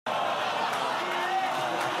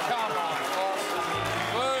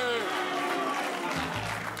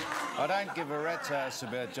I don't give a rat's ass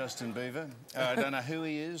about Justin Bieber. I don't know who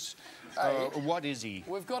he is. What is he?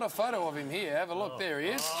 We've got a photo of him here. Have a look. There he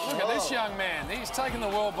is. Look at this young man. He's taken the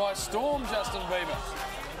world by storm, Justin Bieber.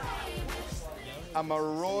 A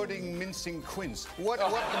marauding, mincing quince. What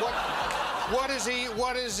is he?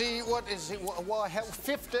 Why? How?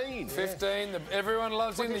 15. 15. Everyone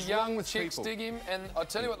loves him. The young chicks people? dig him, and I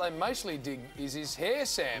tell you what, they mostly dig is his hair,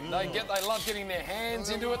 Sam. They love getting their hands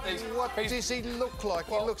into it. What does he look like?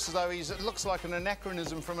 Well, he looks as though it looks like an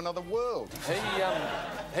anachronism from another world.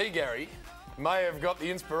 He, Gary, may have got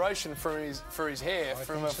the inspiration for his hair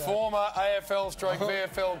from a former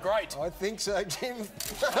AFL/VFL great. I think so, Jim.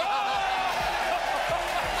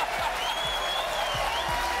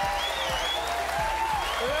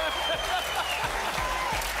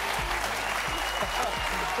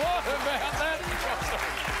 What about that?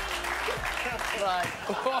 Right.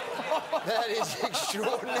 That is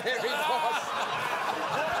extraordinary, boss.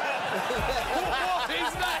 What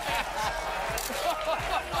is that?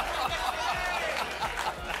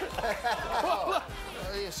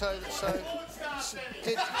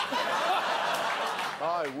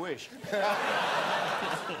 I wish.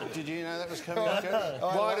 Did you know that was coming up, Joe?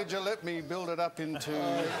 Why did you let me build it up into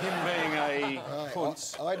him being a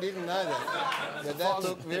punce? I didn't know that. But that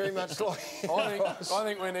looked very much like I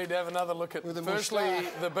think we need to have another look at firstly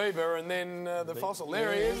the Bieber and then the fossil.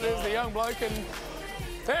 There he is. There's the young bloke, and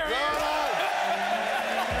there he is.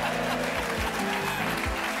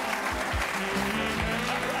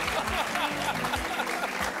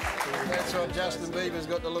 That's what Justin Bieber's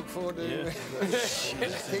got to look forward to.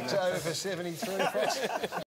 Kicks over for 73.